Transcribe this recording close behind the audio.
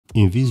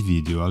In this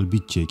video I'll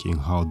be checking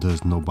how does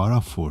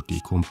Nobara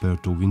 40 compare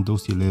to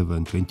Windows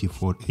 11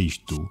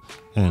 24H2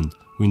 and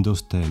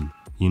Windows 10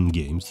 in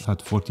games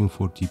at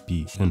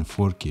 1440p and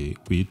 4K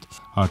with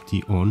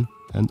RT on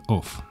and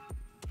off.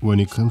 When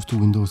it comes to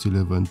Windows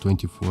 11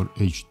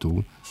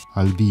 24H2,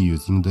 I'll be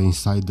using the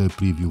Insider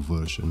Preview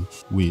version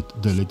with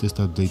the latest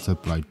updates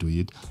applied to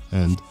it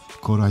and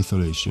core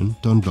isolation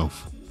turned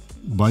off.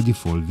 By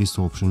default, this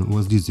option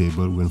was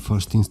disabled when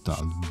first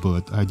installed,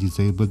 but I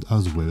disabled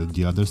as well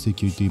the other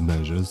security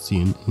measures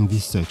seen in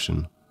this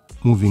section.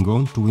 Moving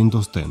on to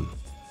Windows 10.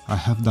 I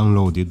have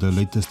downloaded the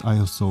latest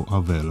ISO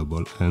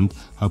available and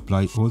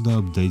applied all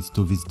the updates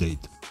to this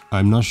date.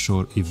 I'm not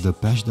sure if the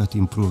patch that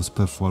improves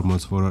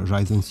performance for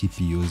Ryzen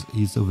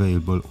CPUs is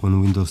available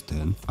on Windows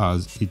 10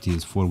 as it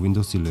is for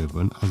Windows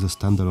 11 as a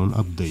standalone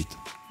update.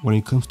 When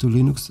it comes to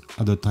Linux,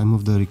 at the time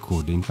of the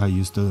recording I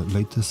used the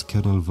latest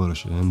kernel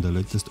version and the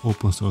latest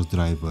open source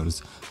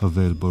drivers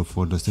available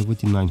for the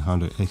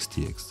 7900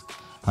 XTX.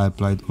 I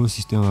applied all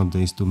system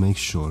updates to make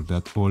sure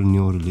that all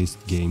new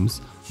released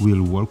games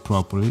will work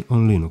properly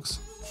on Linux.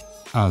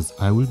 As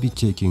I will be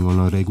checking on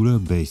a regular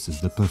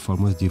basis the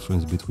performance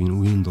difference between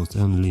Windows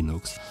and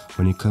Linux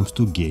when it comes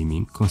to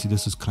gaming, consider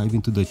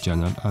subscribing to the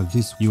channel as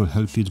this will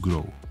help it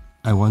grow.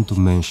 I want to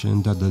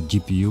mention that the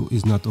GPU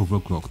is not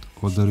overclocked,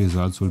 all the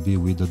results will be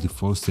with the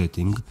default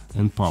setting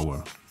and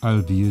power.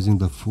 I'll be using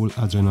the full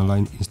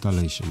Adrenaline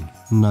installation,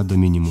 not the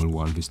minimal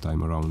one this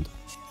time around.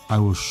 I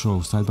will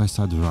show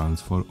side-by-side runs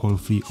for all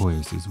three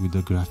OSs with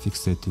the graphics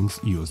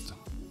settings used.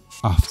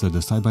 After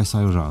the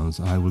side-by-side runs,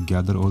 I will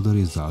gather all the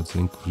results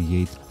and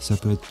create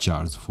separate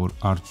charts for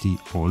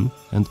RT on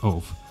and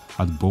off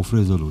at both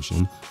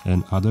resolution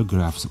and other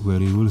graphs where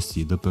you will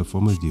see the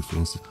performance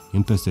difference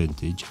in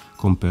percentage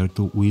compared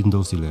to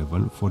Windows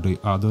 11 for the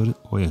other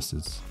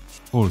OSs.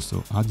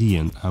 Also, at the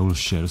end, I will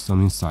share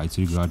some insights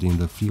regarding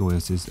the three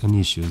OSs and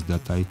issues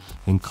that I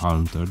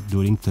encountered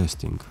during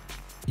testing.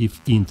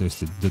 If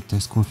interested, the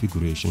test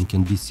configuration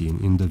can be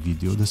seen in the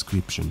video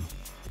description.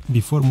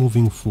 Before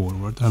moving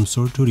forward, I'm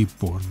sorry to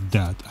report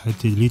that I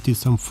deleted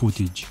some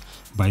footage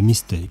by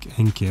mistake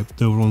and kept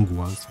the wrong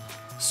ones.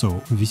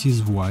 So this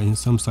is why in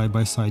some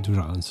side-by-side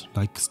runs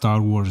like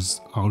Star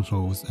Wars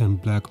Outlaws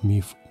and Black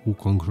Myth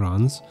Wukong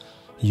runs,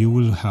 you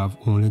will have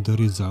only the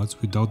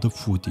results without the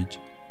footage.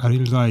 I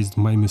realized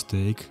my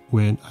mistake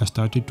when I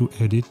started to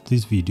edit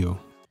this video.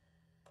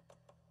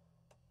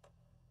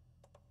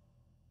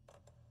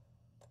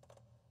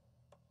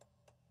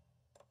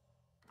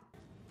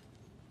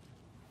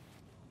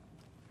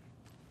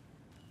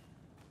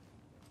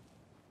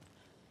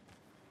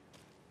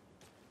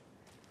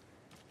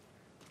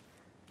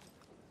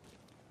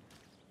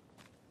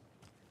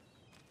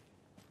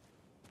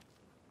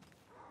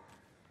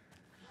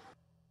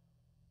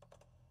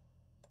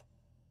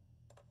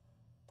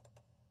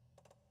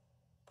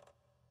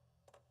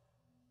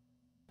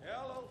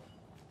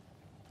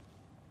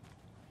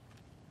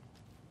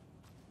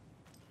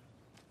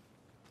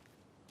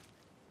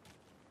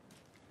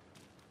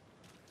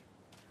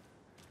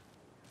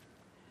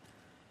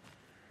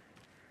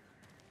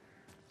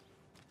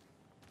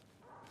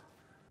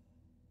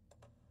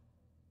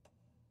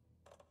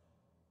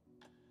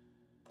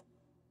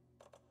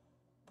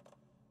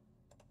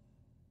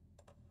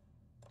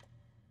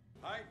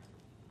 Hi.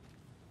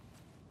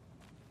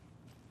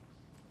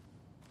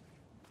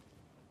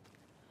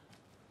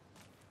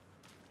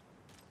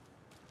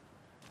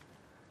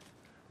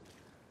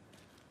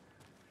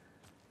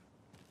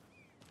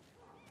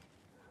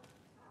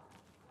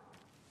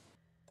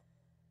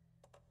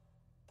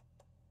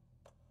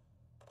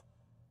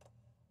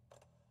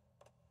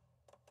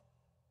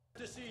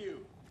 To see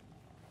you.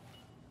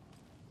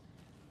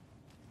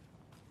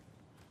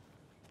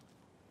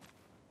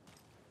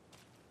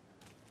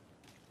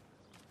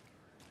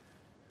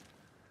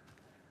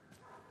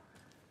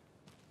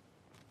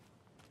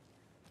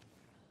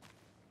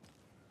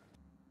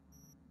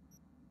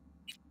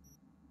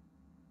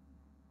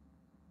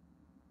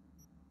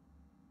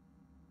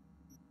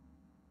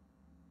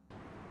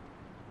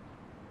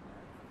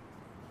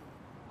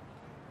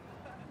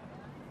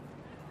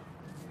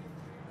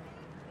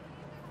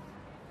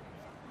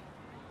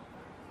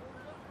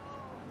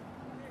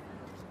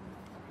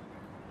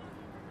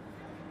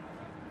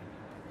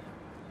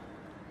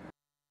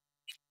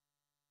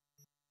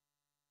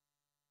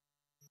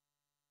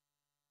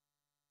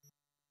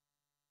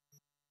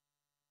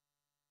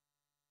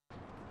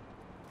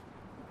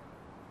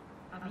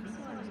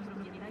 Aviso a los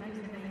propietarios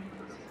de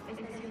vehículos.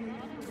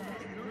 Estacionar en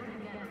lugares no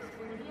deseados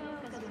podría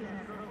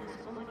ocasionar robos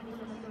o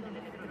manipulación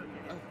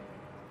electrónica.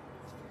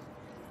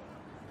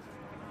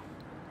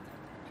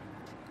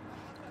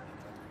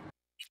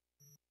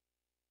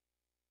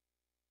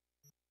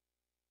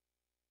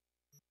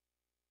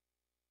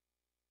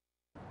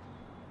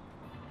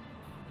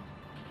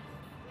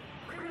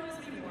 Criminals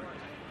be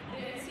warned. The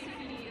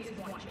NCPD is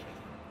watching.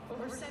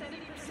 Over 70%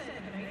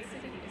 of Night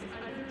City is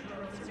under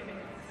drone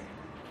surveillance.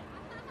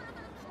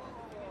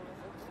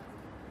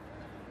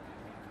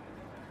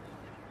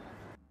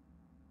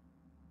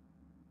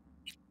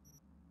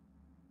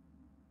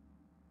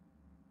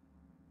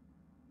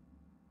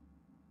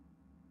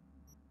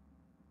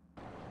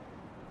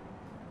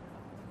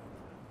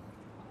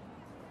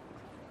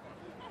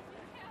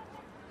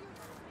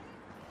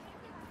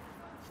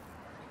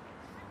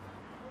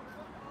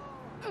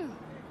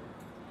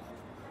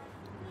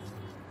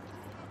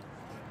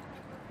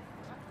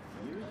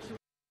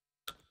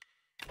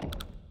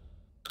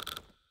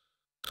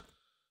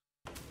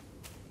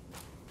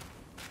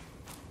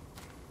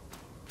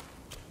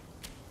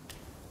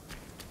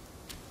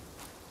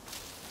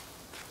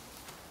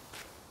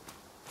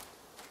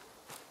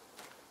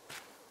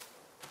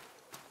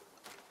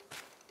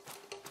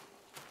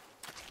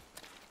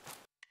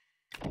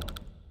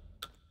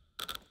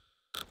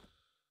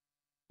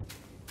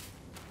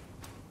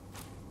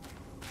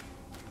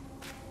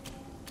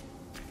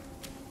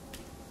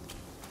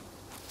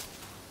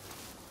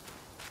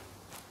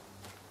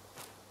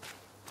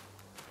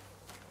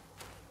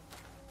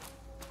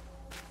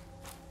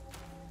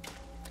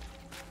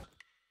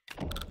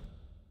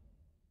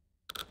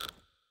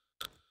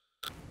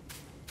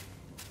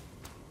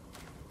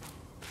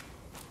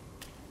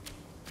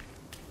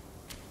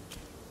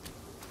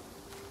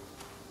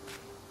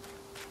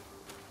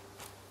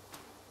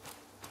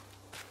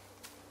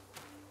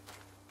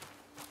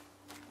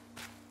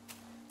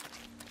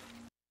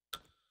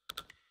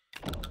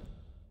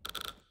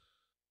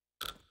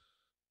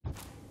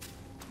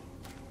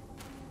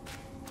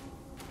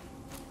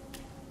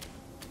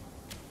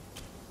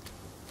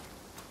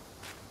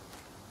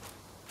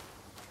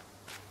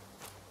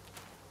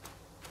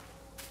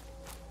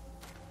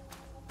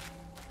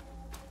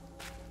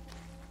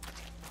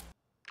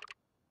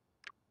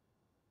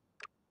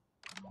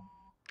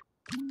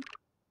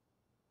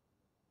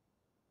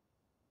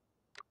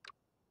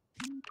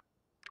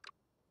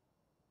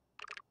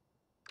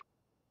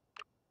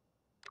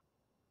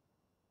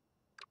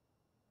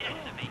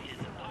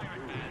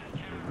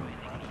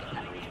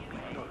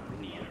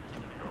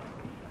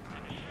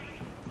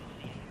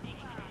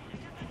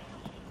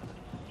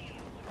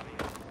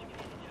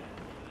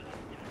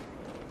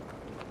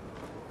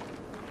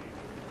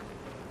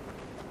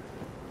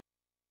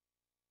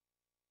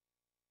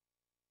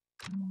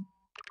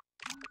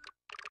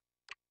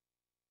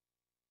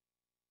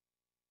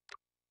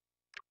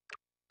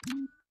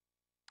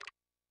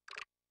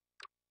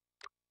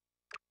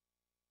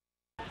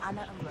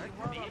 Ana alert.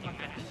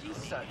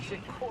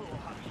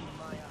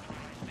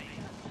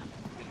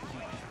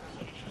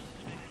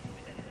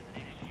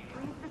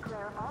 Please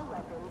declare all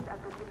weapons at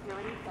the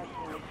security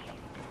section.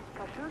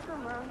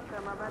 Kasusuman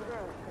Kamabade,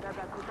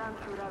 Radakutan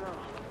Surado.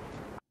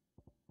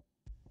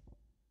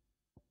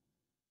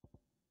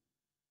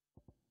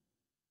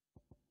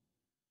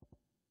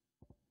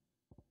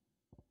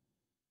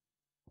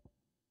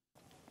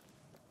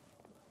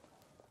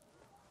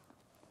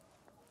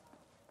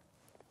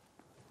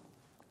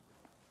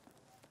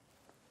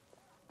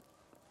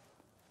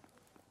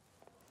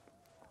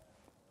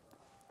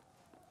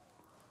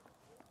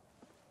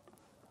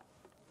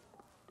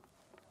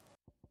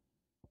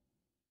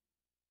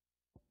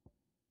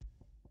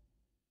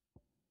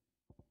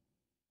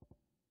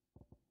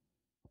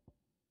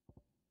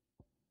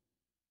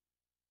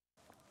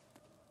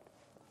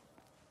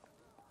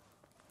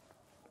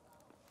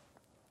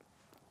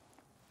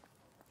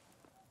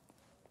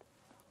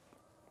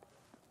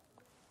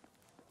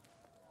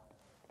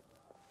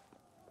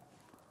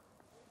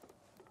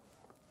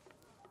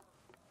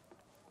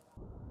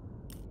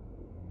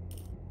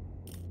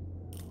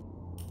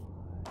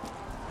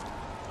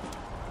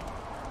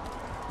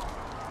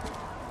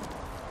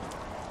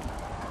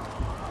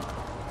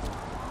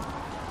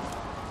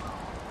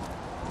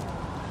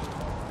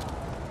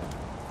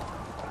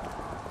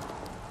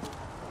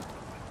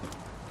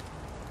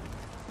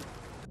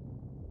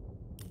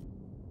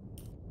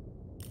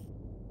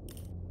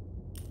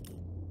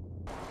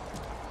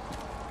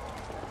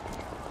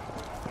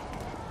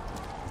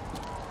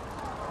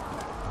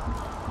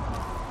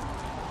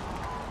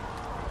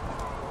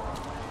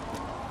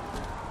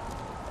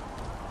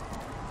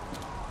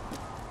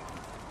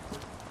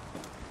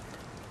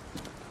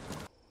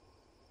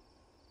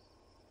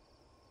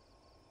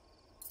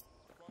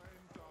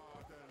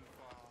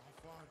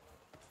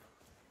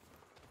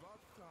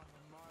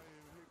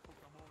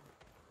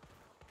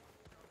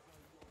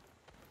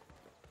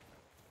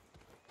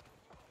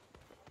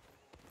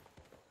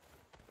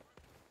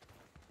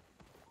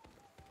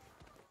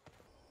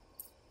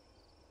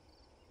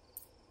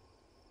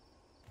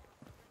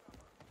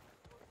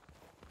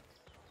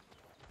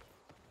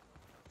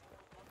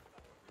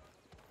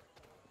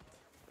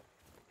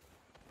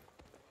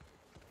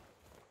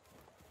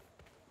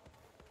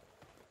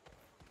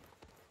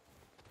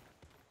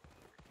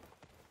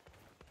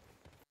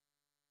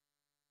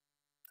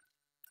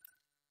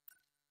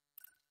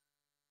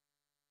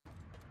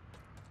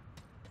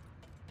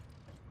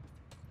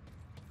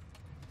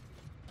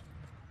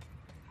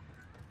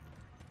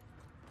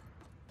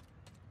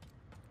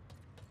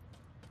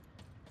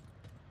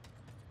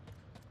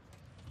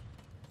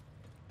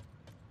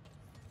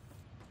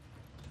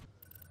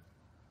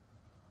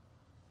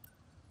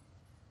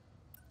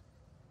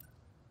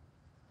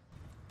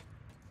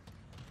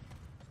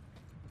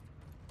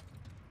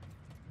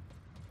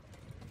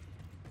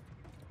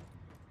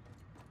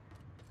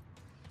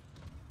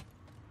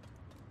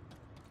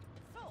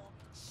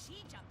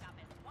 She jumped up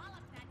and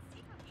walloped that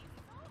secret key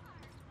so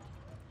hard.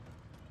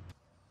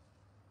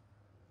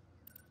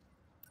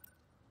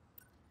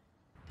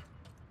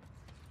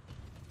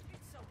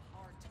 It's so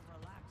hard to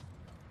relax.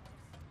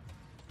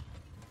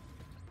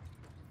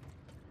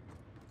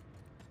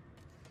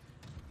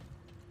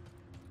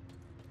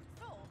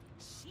 So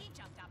she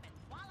jumped up and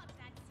walloped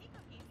that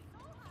secret key so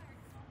hard.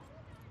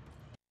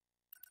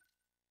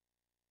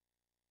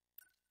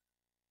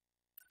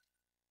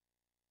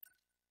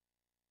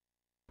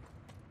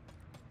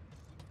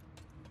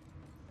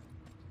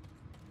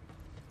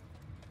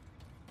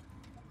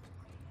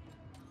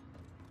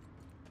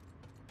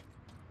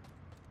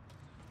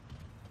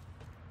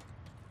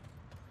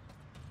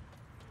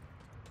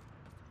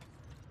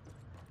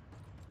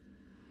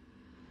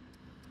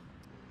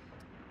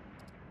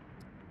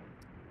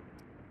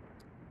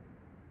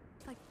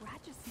 Like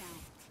Ratchet now.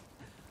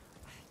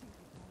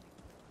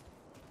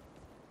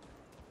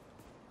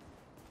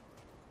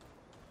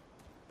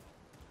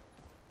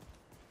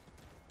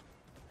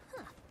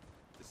 Huh.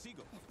 The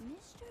seagull. If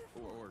Mr.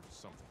 Or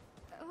something.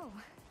 Oh,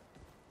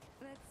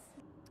 that's...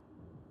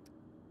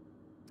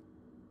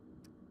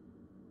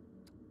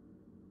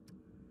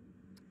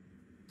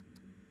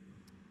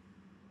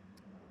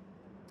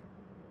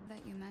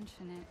 That you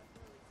mention it.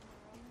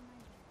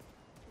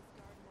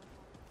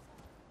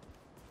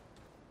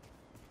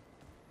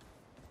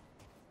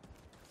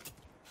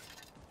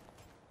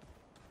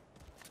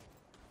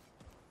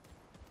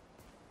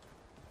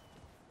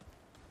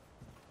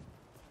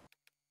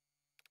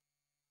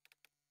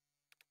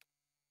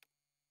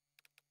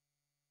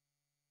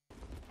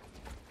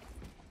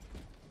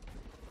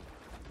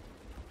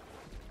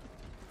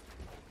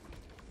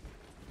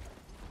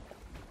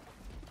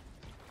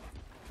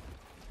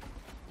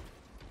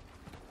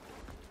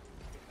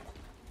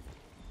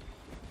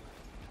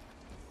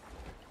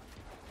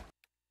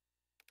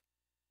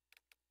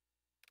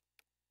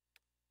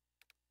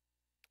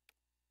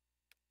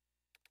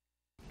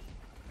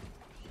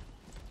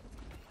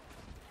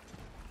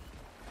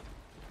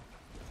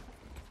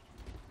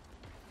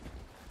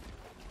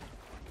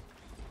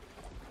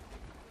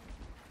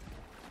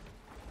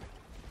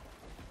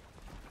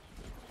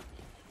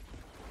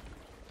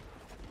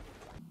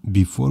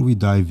 Before we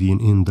dive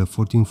in the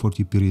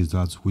 1440p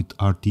results with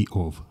RT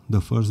off, the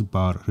first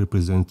bar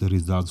represents the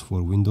results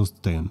for Windows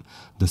 10,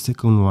 the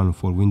second one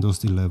for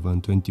Windows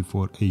 11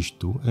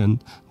 24H2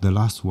 and the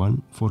last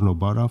one for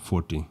Nobara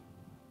 40.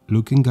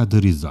 Looking at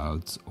the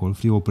results, all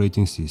three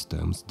operating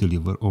systems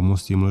deliver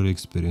almost similar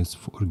experience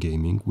for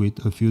gaming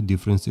with a few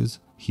differences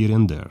here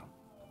and there.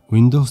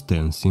 Windows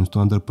 10 seems to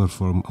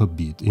underperform a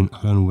bit in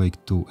Alan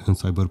Wake 2 and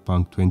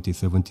Cyberpunk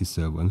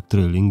 2077,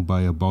 trailing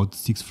by about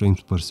 6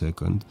 frames per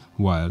second,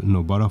 while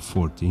Nobara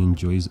 40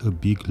 enjoys a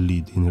big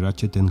lead in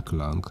Ratchet and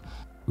Clank.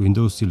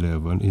 Windows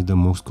 11 is the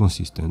most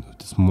consistent,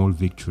 with small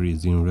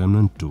victories in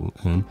Remnant 2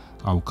 and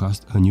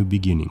Outcast A New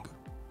Beginning.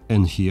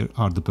 And here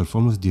are the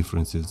performance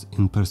differences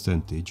in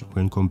percentage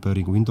when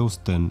comparing Windows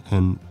 10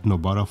 and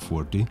Nobara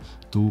 40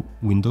 to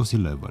Windows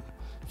 11.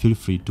 Feel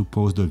free to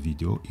pause the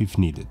video if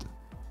needed.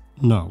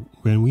 Now,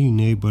 when we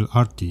enable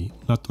RT,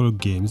 not all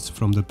games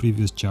from the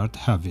previous chart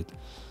have it.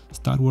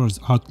 Star Wars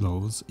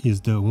Outlaws is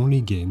the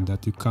only game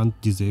that you can't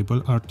disable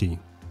RT.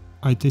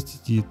 I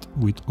tested it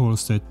with all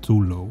set to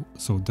low,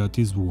 so that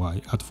is why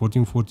at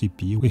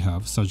 1440p we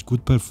have such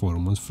good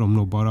performance from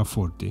Nobara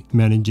 40,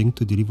 managing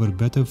to deliver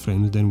better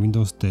frames than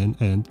Windows 10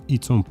 and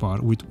it's on par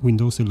with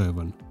Windows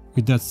 11.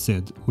 With that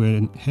said,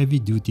 when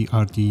heavy-duty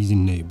RT is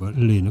enabled,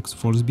 Linux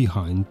falls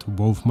behind to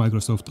both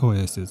Microsoft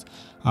OSs,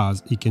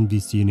 as it can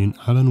be seen in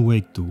Alan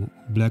Wake 2,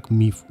 Black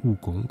Myth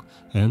Wukong,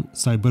 and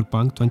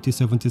Cyberpunk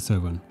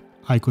 2077.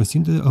 I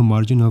consider a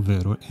margin of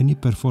error any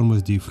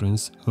performance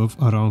difference of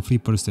around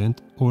 3%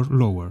 or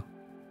lower.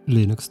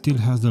 Linux still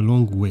has a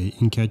long way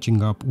in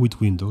catching up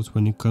with Windows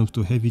when it comes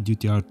to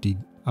heavy-duty RT,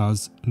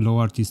 as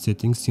low RT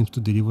settings seems to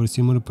deliver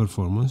similar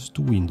performance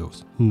to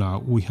Windows.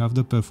 Now we have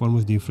the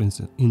performance difference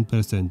in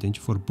percentage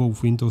for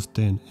both Windows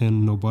 10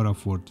 and Nobara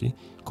 40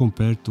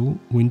 compared to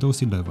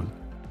Windows 11.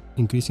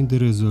 Increasing the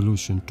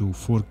resolution to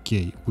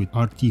 4K with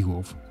RT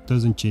off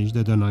doesn't change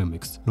the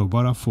dynamics.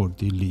 Nobara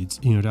 40 leads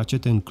in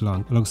Ratchet and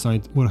Clank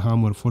alongside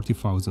Warhammer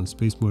 40,000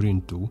 Space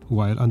Marine 2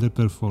 while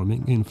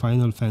underperforming in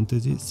Final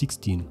Fantasy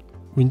XVI.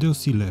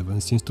 Windows 11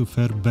 seems to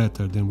fare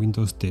better than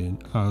Windows 10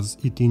 as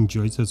it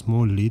enjoys a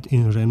small lead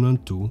in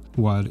Remnant 2,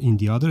 while in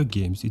the other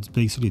games it's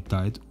basically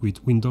tied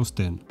with Windows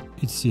 10.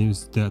 It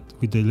seems that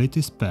with the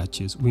latest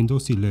patches,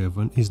 Windows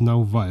 11 is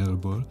now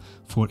viable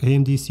for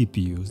AMD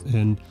CPUs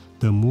and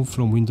the move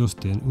from Windows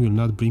 10 will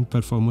not bring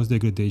performance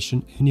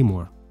degradation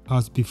anymore.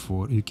 As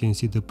before, you can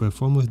see the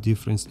performance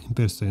difference in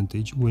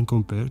percentage when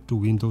compared to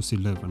Windows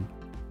 11.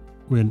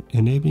 When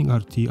enabling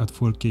RT at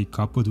 4K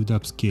coupled with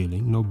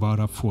upscaling,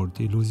 Nobara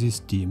 40 loses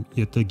steam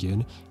yet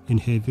again in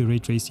heavy ray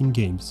tracing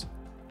games.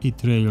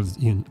 It rails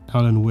in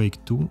Alan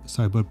Wake 2,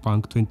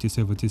 Cyberpunk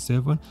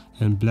 2077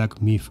 and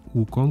Black Myth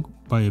Wukong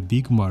by a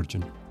big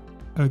margin.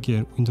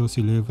 Again, Windows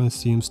 11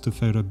 seems to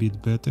fare a bit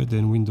better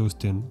than Windows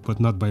 10, but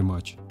not by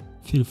much.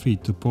 Feel free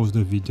to pause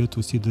the video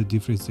to see the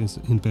differences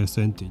in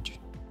percentage.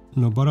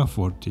 Nobara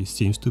 40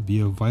 seems to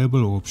be a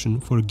viable option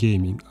for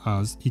gaming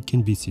as it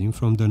can be seen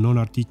from the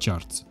non-RT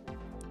charts.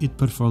 It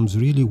performs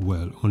really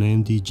well on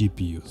AMD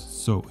GPUs,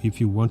 so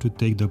if you want to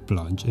take the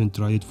plunge and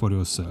try it for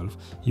yourself,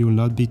 you will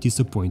not be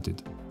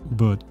disappointed.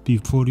 But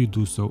before you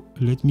do so,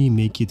 let me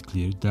make it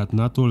clear that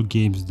not all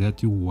games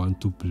that you want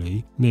to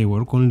play may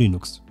work on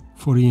Linux.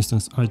 For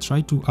instance, I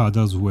tried to add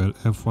as well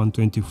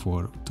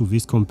F124 to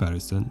this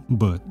comparison,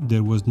 but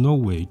there was no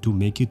way to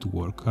make it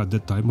work at the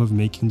time of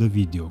making the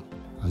video,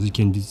 as it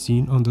can be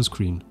seen on the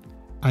screen.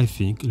 I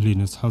think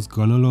Linux has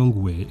gone a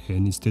long way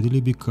and is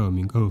steadily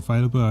becoming a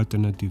viable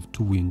alternative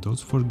to Windows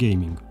for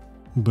gaming.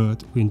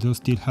 But Windows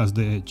still has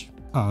the edge,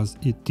 as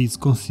it is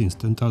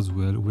consistent as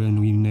well when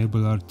we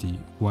enable RT,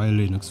 while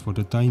Linux for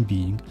the time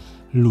being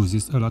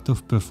loses a lot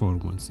of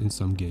performance in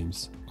some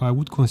games. I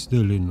would consider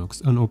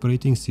Linux an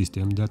operating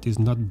system that is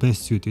not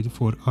best suited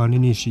for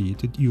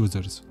uninitiated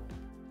users.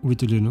 With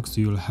Linux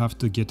you'll have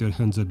to get your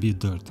hands a bit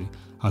dirty,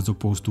 as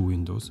opposed to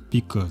Windows,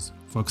 because,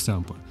 for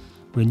example,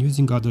 when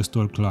using other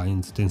store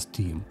clients than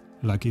Steam,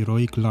 like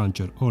Heroic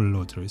Launcher or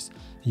Loaders,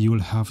 you will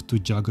have to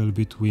juggle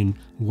between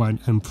Wine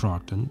and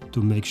Proton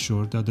to make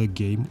sure that the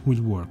game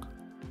will work.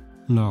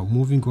 Now,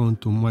 moving on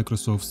to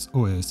Microsoft's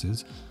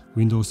OSs,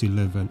 Windows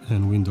 11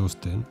 and Windows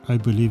 10, I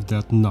believe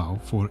that now,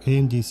 for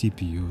AMD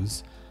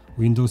CPUs,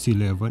 Windows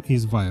 11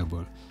 is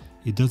viable.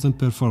 It doesn't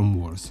perform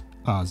worse,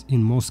 as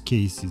in most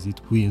cases it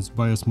wins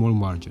by a small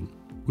margin.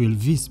 Will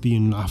this be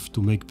enough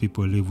to make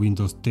people leave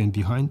Windows 10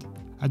 behind?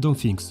 I don't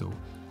think so,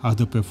 as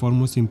the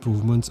performance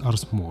improvements are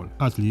small,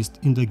 at least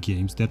in the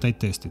games that I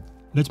tested.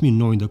 Let me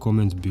know in the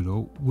comments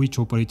below which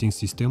operating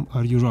system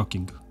are you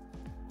rocking.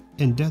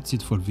 And that's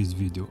it for this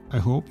video, I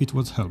hope it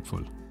was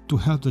helpful. To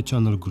help the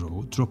channel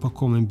grow, drop a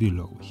comment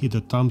below, hit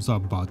the thumbs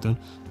up button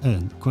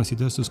and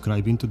consider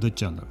subscribing to the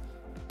channel.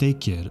 Take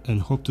care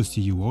and hope to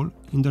see you all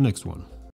in the next one.